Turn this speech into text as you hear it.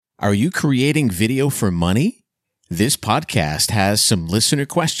Are you creating video for money? This podcast has some listener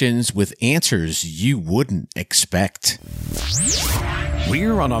questions with answers you wouldn't expect.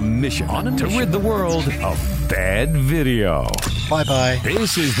 We're on a mission to rid the world of bad video. Bye-bye.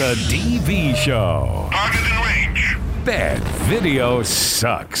 This is the DV Show. Target in range. Bad video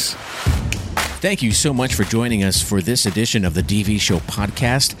sucks. Thank you so much for joining us for this edition of the DV Show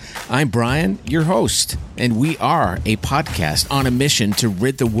podcast. I'm Brian, your host, and we are a podcast on a mission to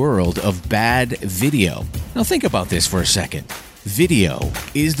rid the world of bad video. Now think about this for a second. Video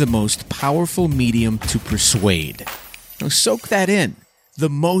is the most powerful medium to persuade. Now soak that in. The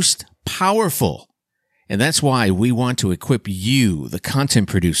most powerful. And that's why we want to equip you, the content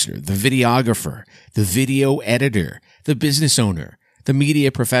producer, the videographer, the video editor, the business owner, the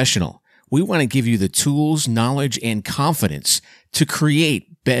media professional. We want to give you the tools, knowledge, and confidence to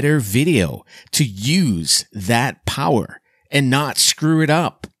create better video, to use that power and not screw it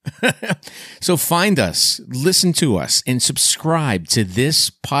up. So find us, listen to us, and subscribe to this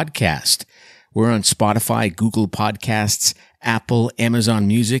podcast. We're on Spotify, Google Podcasts, Apple, Amazon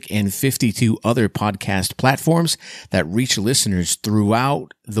Music, and 52 other podcast platforms that reach listeners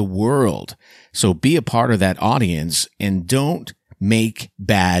throughout the world. So be a part of that audience and don't make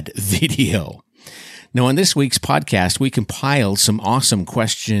bad video. Now, on this week's podcast, we compiled some awesome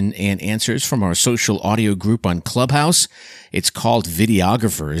question and answers from our social audio group on Clubhouse. It's called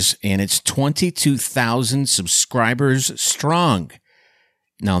Videographers, and it's 22,000 subscribers strong.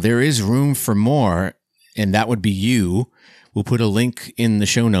 Now, there is room for more, and that would be you. We'll put a link in the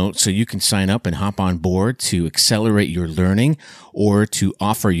show notes so you can sign up and hop on board to accelerate your learning or to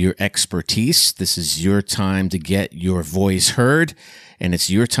offer your expertise. This is your time to get your voice heard, and it's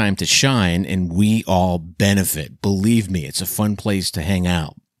your time to shine, and we all benefit. Believe me, it's a fun place to hang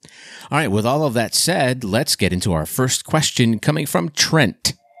out. All right, with all of that said, let's get into our first question coming from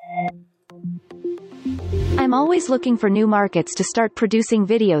Trent. I'm always looking for new markets to start producing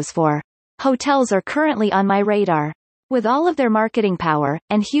videos for. Hotels are currently on my radar. With all of their marketing power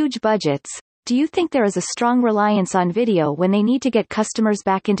and huge budgets, do you think there is a strong reliance on video when they need to get customers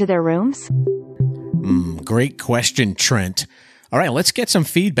back into their rooms? Great question, Trent. All right, let's get some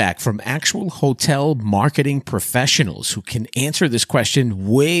feedback from actual hotel marketing professionals who can answer this question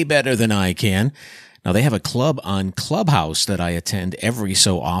way better than I can. Now, they have a club on Clubhouse that I attend every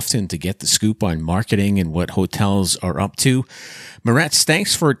so often to get the scoop on marketing and what hotels are up to. Moretz,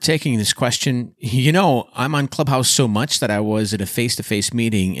 thanks for taking this question. You know, I'm on Clubhouse so much that I was at a face-to-face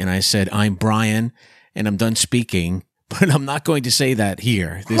meeting and I said, I'm Brian and I'm done speaking, but I'm not going to say that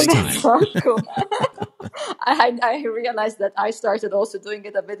here this time. So cool. I realized that I started also doing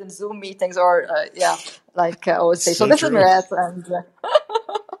it a bit in Zoom meetings or, like I always say. So this is Moretz and...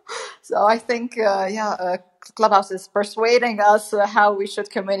 So I think, Clubhouse is persuading us how we should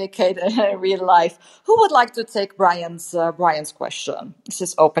communicate in real life. Who would like to take Brian's question? This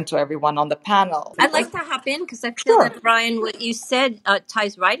is open to everyone on the panel. I'd like to hop in because I feel that, Brian, what you said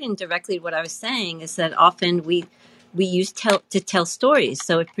ties right in directly to what I was saying, is that often we use to tell stories.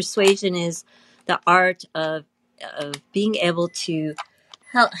 So if persuasion is the art of being able to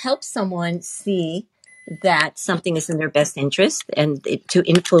help someone see that something is in their best interest and to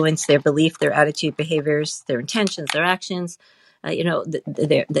influence their belief, their attitude, behaviors, their intentions, their actions,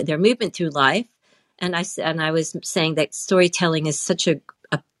 their movement through life. And I was saying that storytelling is such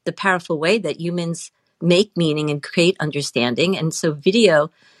the powerful way that humans make meaning and create understanding. And so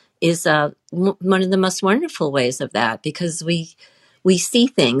video is one of the most wonderful ways of that, because we see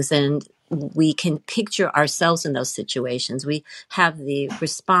things and we can picture ourselves in those situations. We have the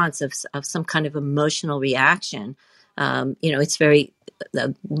response of some kind of emotional reaction. It's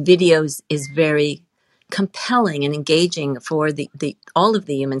videos is very compelling and engaging for all of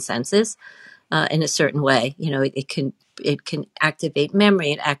the human senses in a certain way. You know, it can activate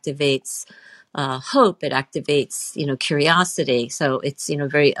memory. It activates hope. It activates curiosity. So it's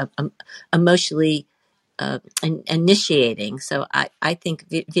very emotionally initiating. So I think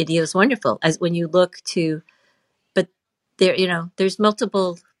video is wonderful. As when you look to, but there's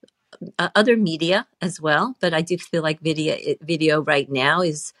multiple other media as well. But I do feel like video right now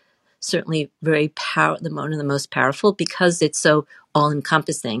is certainly one of the most powerful because it's so all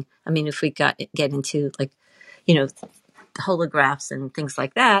encompassing. I mean, if we get into holographs and things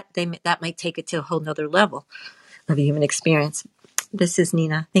like that, that might take it to a whole nother level of a human experience. This is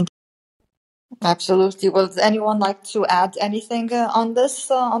Nina. Thank you. Absolutely. Would anyone like to add anything on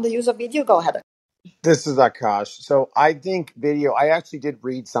this, on the use of video? Go ahead. This is Akash. So I think video, I actually did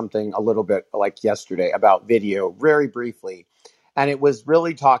read something a little bit like yesterday about video very briefly. And it was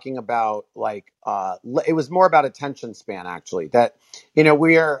really talking about it was more about attention span, actually, that,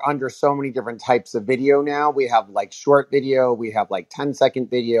 we are under so many different types of video now. We have like short video, we have like 10-second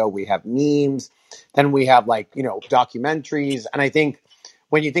video, we have memes, then we have documentaries. And I think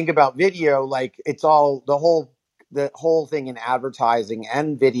when you think about video, like it's all the whole thing in advertising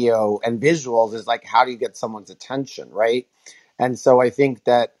and video and visuals is like, how do you get someone's attention, right? And so I think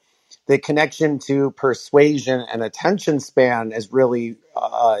that the connection to persuasion and attention span is really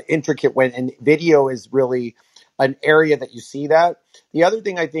intricate and video is really an area that you see that. The other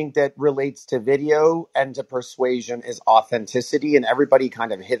thing I think that relates to video and to persuasion is authenticity. And everybody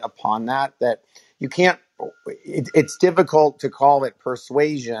kind of hit upon that you can't, it's difficult to call it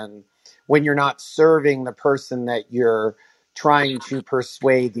persuasion when you're not serving the person that you're trying to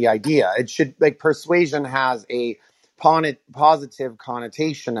persuade the idea. It should, persuasion has a positive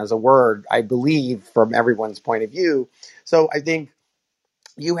connotation as a word, I believe, from everyone's point of view. So I think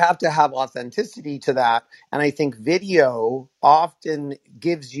you have to have authenticity to that. And I think video often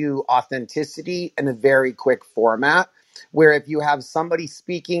gives you authenticity in a very quick format, where if you have somebody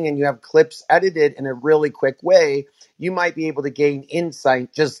speaking and you have clips edited in a really quick way, you might be able to gain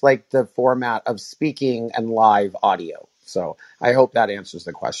insight just like the format of speaking and live audio. So I hope that answers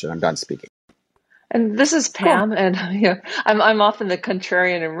the question. I'm done speaking. And this is Pam, and I'm often the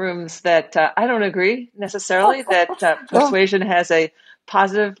contrarian in rooms that I don't agree necessarily that persuasion has a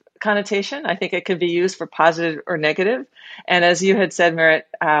positive connotation. I think it can be used for positive or negative. And as you had said, Merritt,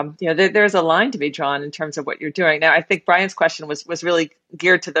 there's a line to be drawn in terms of what you're doing. Now, I think Brian's question was really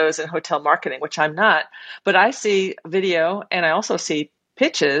geared to those in hotel marketing, which I'm not. But I see video, and I also see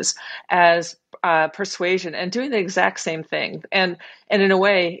pitches as persuasion and doing the exact same thing. And in a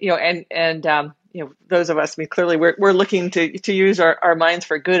way, those of us, clearly we're looking to use our minds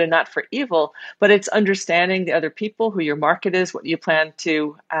for good and not for evil, but it's understanding the other people, who your market is, what you plan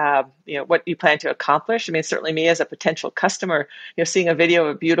to, accomplish. Certainly me as a potential customer, seeing a video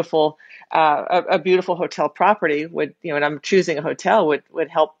of a beautiful hotel property and I'm choosing a hotel would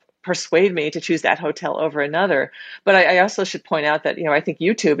help persuade me to choose that hotel over another. But I also should point out that, I think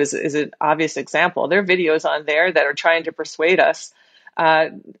YouTube is an obvious example. There are videos on there that are trying to persuade us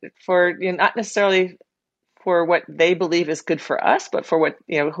for not necessarily for what they believe is good for us, but for what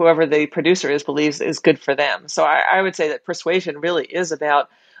whoever the producer believes is good for them. So I would say that persuasion really is about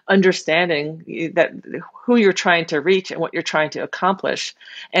understanding that who you're trying to reach and what you're trying to accomplish,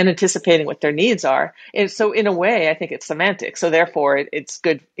 and anticipating what their needs are. And so, in a way, I think it's semantic. So therefore, it's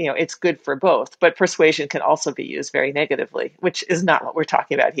good. It's good for both. But persuasion can also be used very negatively, which is not what we're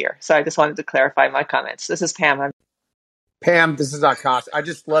talking about here. So I just wanted to clarify my comments. This is Pam. Pam, this is Akash. I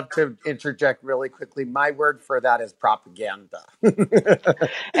just love to interject really quickly. My word for that is propaganda.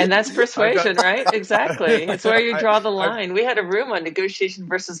 And that's persuasion, right? Exactly. It's where you draw the line. We had a room on negotiation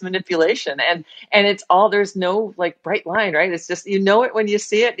versus manipulation, and it's all, there's no bright line, right? It's just, it when you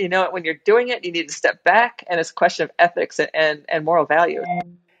see it, it when you're doing it, you need to step back, and it's a question of ethics and moral value.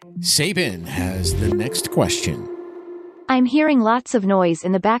 Sabin has the next question. I'm hearing lots of noise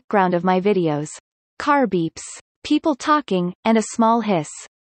in the background of my videos. Car beeps, people talking, and a small hiss.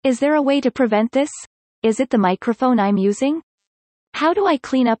 Is there a way to prevent this? Is it the microphone I'm using? How do I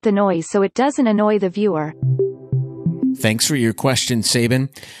clean up the noise so it doesn't annoy the viewer? Thanks for your question, Sabin.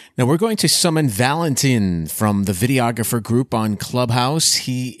 Now we're going to summon Valentin from the Videographer Group on Clubhouse.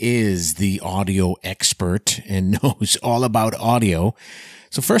 He is the audio expert and knows all about audio.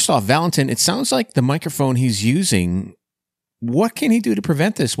 So first off, Valentin, it sounds like the microphone he's using, what can he do to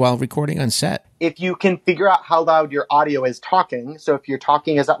prevent this while recording on set? If you can figure out how loud your audio is talking, so if your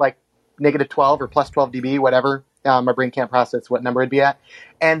talking is at -12 or +12 dB, whatever, my brain can't process what number it'd be at,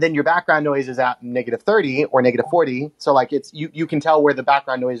 and then your background noise is at -30 or -40, so it's you can tell where the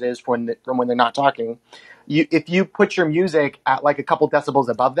background noise is from when they're not talking. If you put your music at a couple decibels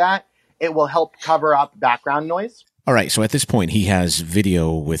above that, it will help cover up background noise. All right, so at this point, he has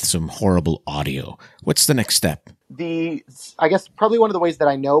video with some horrible audio. What's the next step? I guess probably one of the ways that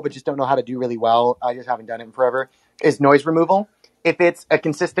I know, but just don't know how to do really well, I just haven't done it in forever, is noise removal. If it's a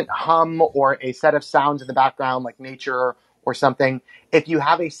consistent hum or a set of sounds in the background, like nature or something, if you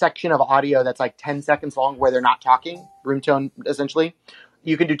have a section of audio that's 10 seconds long where they're not talking, room tone essentially,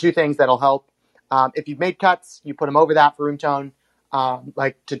 you can do two things that'll help. If you've made cuts, you put them over that for room tone,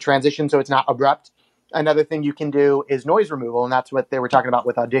 to transition so it's not abrupt. Another thing you can do is noise removal, and that's what they were talking about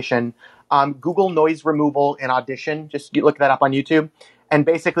with Audition. Google noise removal in Audition. Just look that up on YouTube. And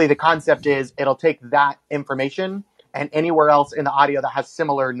basically the concept is it'll take that information and anywhere else in the audio that has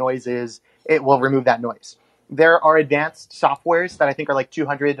similar noises, it will remove that noise. There are advanced softwares that I think are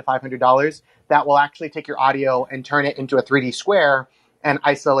 $200 to $500 that will actually take your audio and turn it into a 3D square and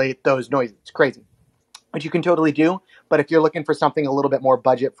isolate those noises. It's crazy, which you can totally do. But if you're looking for something a little bit more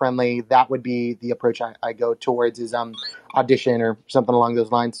budget friendly, that would be the approach I go towards, is Audition or something along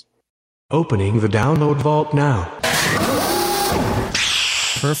those lines. Opening the download vault now.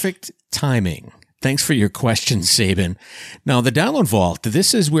 Perfect timing. Thanks for your question, Sabin. Now, the Download Vault,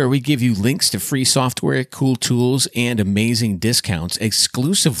 this is where we give you links to free software, cool tools, and amazing discounts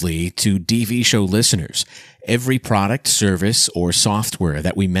exclusively to DV Show listeners. Every product, service, or software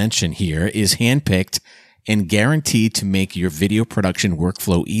that we mention here is handpicked and guaranteed to make your video production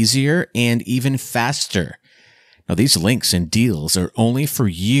workflow easier and even faster. Now, these links and deals are only for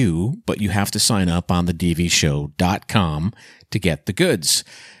you, but you have to sign up on thedvshow.com to get the goods.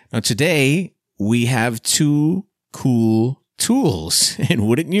 Now, today, we have two cool tools, and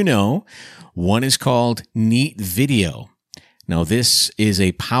wouldn't you know, one is called Neat Video. Now, this is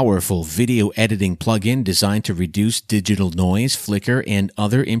a powerful video editing plugin designed to reduce digital noise, flicker, and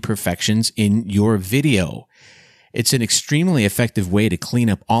other imperfections in your video. It's an extremely effective way to clean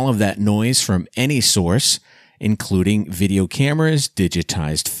up all of that noise from any source, including video cameras,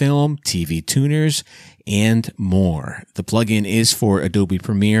 digitized film, TV tuners, and more. The plugin is for Adobe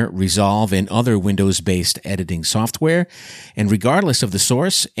Premiere, Resolve, and other Windows-based editing software. And regardless of the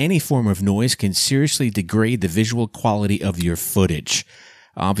source, any form of noise can seriously degrade the visual quality of your footage.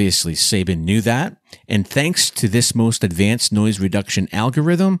 Obviously, Sabin knew that. And thanks to this most advanced noise reduction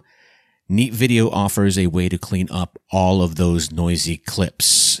algorithm, Neat Video offers a way to clean up all of those noisy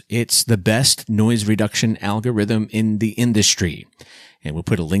clips. It's the best noise reduction algorithm in the industry. And we'll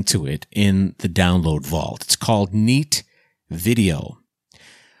put a link to it in the Download Vault. It's called Neat Video.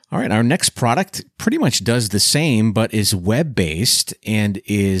 All right, our next product pretty much does the same, but is web-based and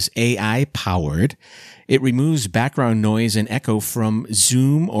is AI-powered. It removes background noise and echo from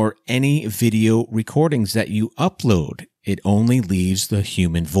Zoom or any video recordings that you upload. It only leaves the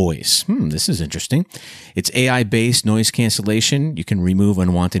human voice. This is interesting. It's AI-based noise cancellation. You can remove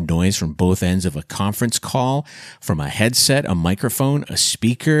unwanted noise from both ends of a conference call, from a headset, a microphone, a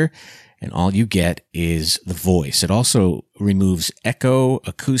speaker, and all you get is the voice. It also removes echo,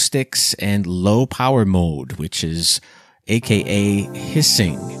 acoustics, and low power mode, which is aka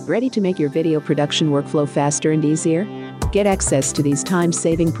hissing. Ready to make your video production workflow faster and easier? Get access to these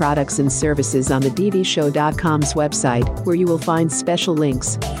time-saving products and services on the dvshow.com's website, where you will find special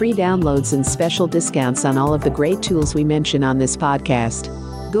links, free downloads, and special discounts on all of the great tools we mention on this podcast.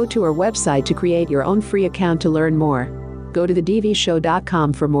 Go to our website to create your own free account to learn more. Go to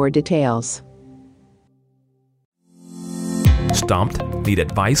thedvshow.com for more details. Stumped? Need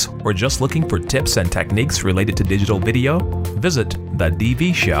advice? Or just looking for tips and techniques related to digital video? Visit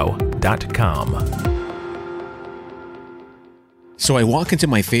thedvshow.com. So I walk into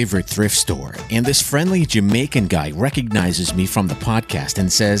my favorite thrift store, and this friendly Jamaican guy recognizes me from the podcast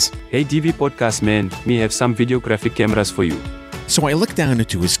and says, "Hey DV Podcast man, me have some videographic cameras for you." So I look down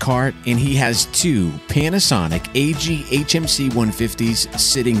into his cart, and he has two Panasonic AG HMC 150s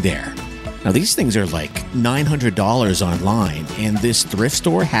sitting there. Now, these things are like $900 online, and this thrift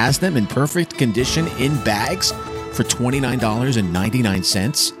store has them in perfect condition in bags for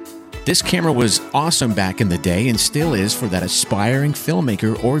 $29.99. This camera was awesome back in the day and still is for that aspiring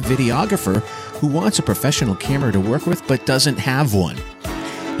filmmaker or videographer who wants a professional camera to work with but doesn't have one.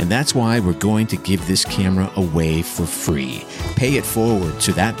 And that's why we're going to give this camera away for free. Pay it forward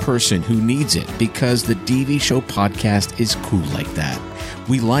to that person who needs it, because the DV Show podcast is cool like that.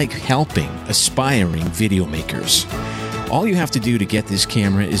 We like helping aspiring video makers. All you have to do to get this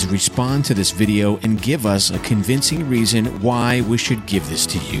camera is respond to this video and give us a convincing reason why we should give this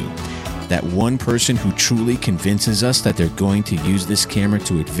to you. That one person who truly convinces us that they're going to use this camera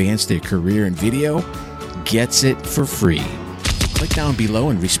to advance their career in video gets it for free. Click down below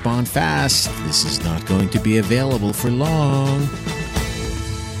and respond fast. This is not going to be available for long.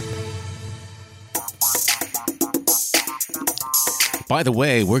 By the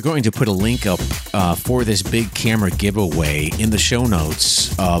way, we're going to put a link up for this big camera giveaway in the show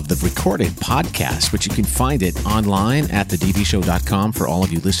notes of the recorded podcast, but you can find it online at thedvshow.com for all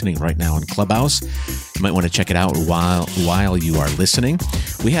of you listening right now in Clubhouse. You might want to check it out while you are listening.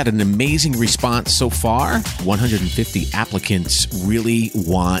 We had an amazing response so far. 150 applicants really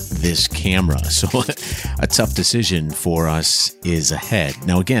want this camera, so a tough decision for us is ahead.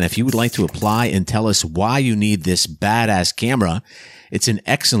 Now, again, if you would like to apply and tell us why you need this badass camera, it's in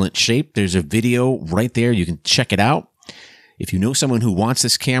excellent shape. There's a video right there. You can check it out. If you know someone who wants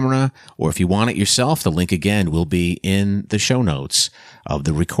this camera, or if you want it yourself, the link again will be in the show notes of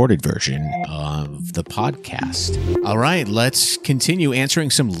the recorded version of the podcast. All right, let's continue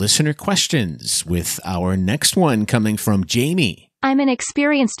answering some listener questions with our next one coming from Jamie. I'm an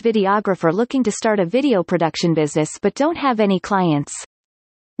experienced videographer looking to start a video production business but don't have any clients.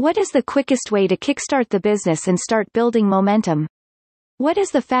 What is the quickest way to kickstart the business and start building momentum? What is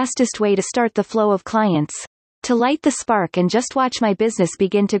the fastest way to start the flow of clients? To light the spark and just watch my business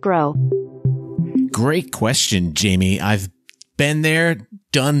begin to grow. Great question, Jamie. I've been there,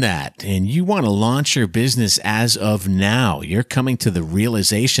 done that, and you want to launch your business as of now. You're coming to the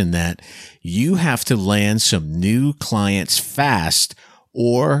realization that you have to land some new clients fast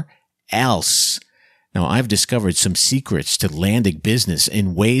or else. Now, I've discovered some secrets to landing business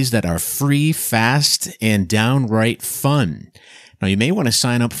in ways that are free, fast, and downright fun. Now, you may want to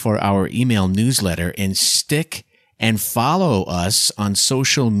sign up for our email newsletter and stick and follow us on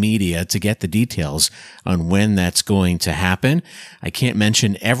social media to get the details on when that's going to happen. I can't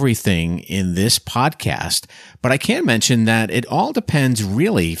mention everything in this podcast, but I can mention that it all depends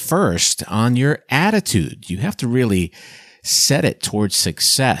really first on your attitude. You have to really set it towards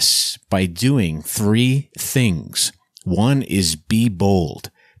success by doing 3 things. 1 is be bold.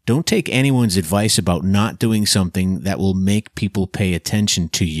 Don't take anyone's advice about not doing something that will make people pay attention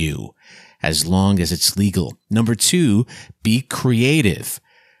to you, as long as it's legal. Number 2, be creative.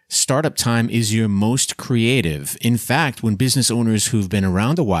 Startup time is your most creative. In fact, when business owners who've been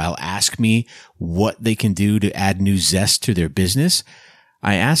around a while ask me what they can do to add new zest to their business,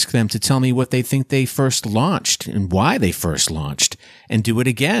 I ask them to tell me what they think they first launched and why they first launched, and do it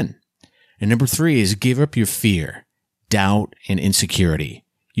again. And number 3 is give up your fear, doubt, and insecurity.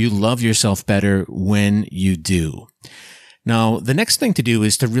 You love yourself better when you do. Now, the next thing to do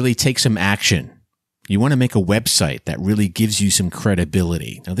is to really take some action. You want to make a website that really gives you some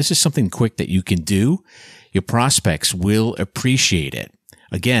credibility. Now, this is something quick that you can do. Your prospects will appreciate it.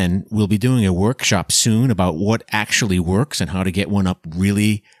 Again, we'll be doing a workshop soon about what actually works and how to get one up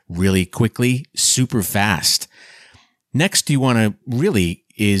really, really quickly, super fast. Next, you want to really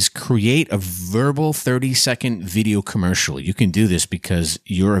is create a verbal 30-second video commercial. You can do this because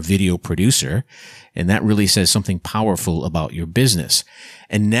you're a video producer, and that really says something powerful about your business.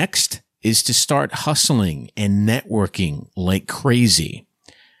 And next is to start hustling and networking like crazy.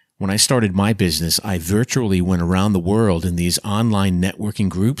 When I started my business, I virtually went around the world in these online networking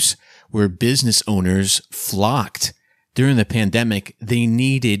groups where business owners flocked. During the pandemic, they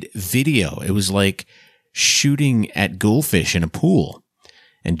needed video. It was like shooting at goldfish in a pool.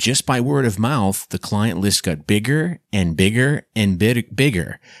 And just by word of mouth, the client list got bigger and bigger and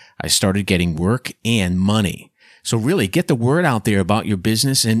bigger. I started getting work and money. So really get the word out there about your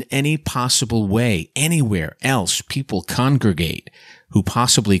business in any possible way. Anywhere else people congregate who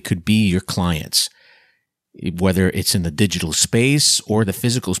possibly could be your clients. Whether it's in the digital space or the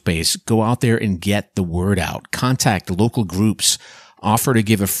physical space, go out there and get the word out. Contact local groups. Offer to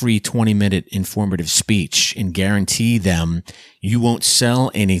give a free 20-minute informative speech and guarantee them you won't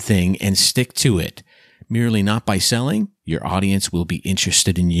sell anything and stick to it. Merely not by selling, your audience will be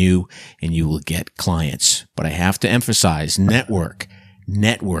interested in you and you will get clients. But I have to emphasize network,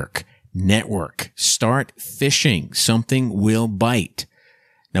 network, network. Start fishing. Something will bite.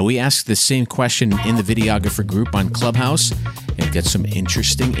 Now, we asked the same question in the videographer group on Clubhouse and get some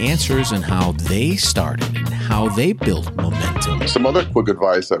interesting answers on how they started and how they built momentum. Some other quick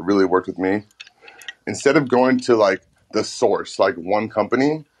advice that really worked with me, instead of going to like the source, like one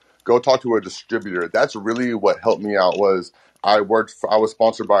company, go talk to a distributor. That's really what helped me out. Was I was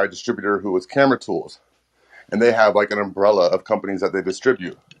sponsored by a distributor who was Camera Tools, and they have like an umbrella of companies that they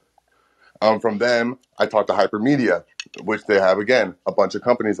distribute. From them, I talked to Hypermedia, which they have, again, a bunch of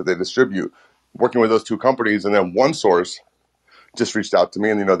companies that they distribute. Working with those 2 companies, and then One Source just reached out to me,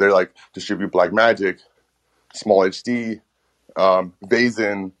 and, you know, they're like, distribute Blackmagic, Small HD,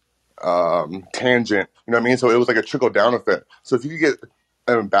 Vazen, Tangent, you know what I mean? So it was like a trickle-down effect. So if you could get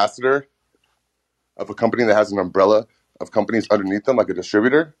an ambassador of a company that has an umbrella of companies underneath them, like a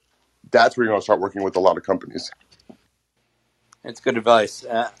distributor, that's where you're going to start working with a lot of companies. It's good advice.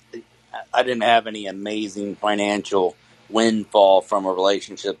 I didn't have any amazing financial windfall from a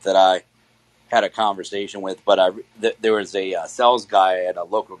relationship that I had a conversation with, but there was a sales guy at a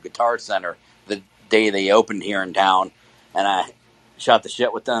local Guitar Center the day they opened here in town, and I shot the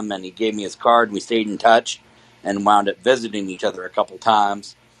shit with him, and he gave me his card, and we stayed in touch and wound up visiting each other a couple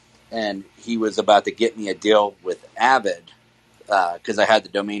times, and he was about to get me a deal with Avid because I had the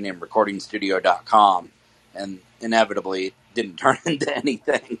domain name recordingstudio.com, and inevitably it didn't turn into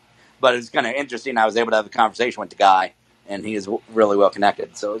anything. But it's kind of interesting. I was able to have a conversation with the guy and he is really well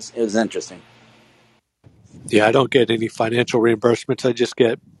connected. So it was interesting. Yeah, I don't get any financial reimbursements. I just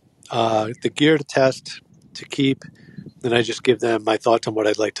get the gear to test, to keep. Then I just give them my thoughts on what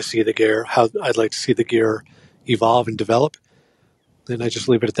I'd like to see the gear, how I'd like to see the gear evolve and develop. Then I just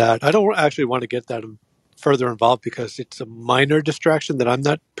leave it at that. I don't actually want to get that further involved because it's a minor distraction that I'm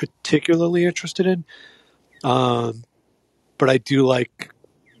not particularly interested in. But I do like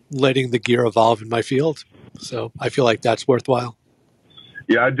letting the gear evolve in my field. So I feel like that's worthwhile.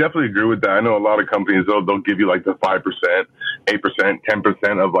 Yeah, I definitely agree with that. I know a lot of companies, they'll give you like the 5%, 8%,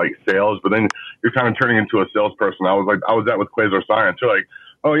 10% of like sales, but then you're kind of turning into a salesperson. I was at with Quasar Science. They're like,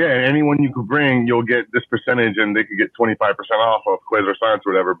 oh yeah, anyone you could bring, you'll get this percentage and they could get 25% off of Quasar Science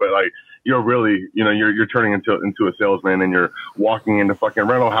or whatever. But like, you're really, you're turning into a salesman, and you're walking into fucking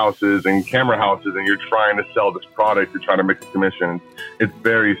rental houses and camera houses, and you're trying to sell this product. You're trying to make a commission. It's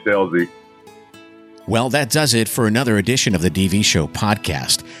very salesy. Well, that does it for another edition of the DV Show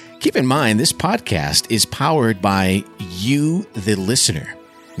podcast. Keep in mind, this podcast is powered by you, the listener.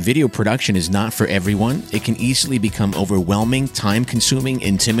 Video production is not for everyone. It can easily become overwhelming, time-consuming,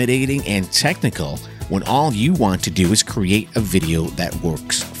 intimidating, and technical when all you want to do is create a video that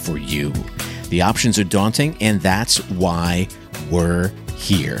works for you. The options are daunting, and that's why we're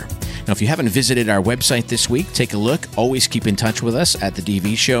here. Now, if you haven't visited our website this week, take a look. Always keep in touch with us at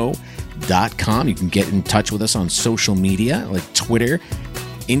thedvshow.com. You can get in touch with us on social media like Twitter,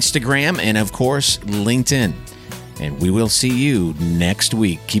 Instagram, and of course, LinkedIn. And we will see you next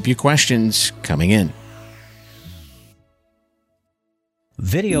week. Keep your questions coming in.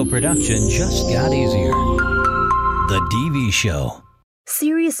 Video production just got easier. The DV Show.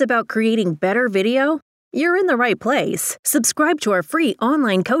 Serious about creating better video? You're in the right place. Subscribe to our free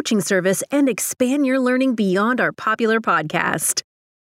online coaching service and expand your learning beyond our popular podcast.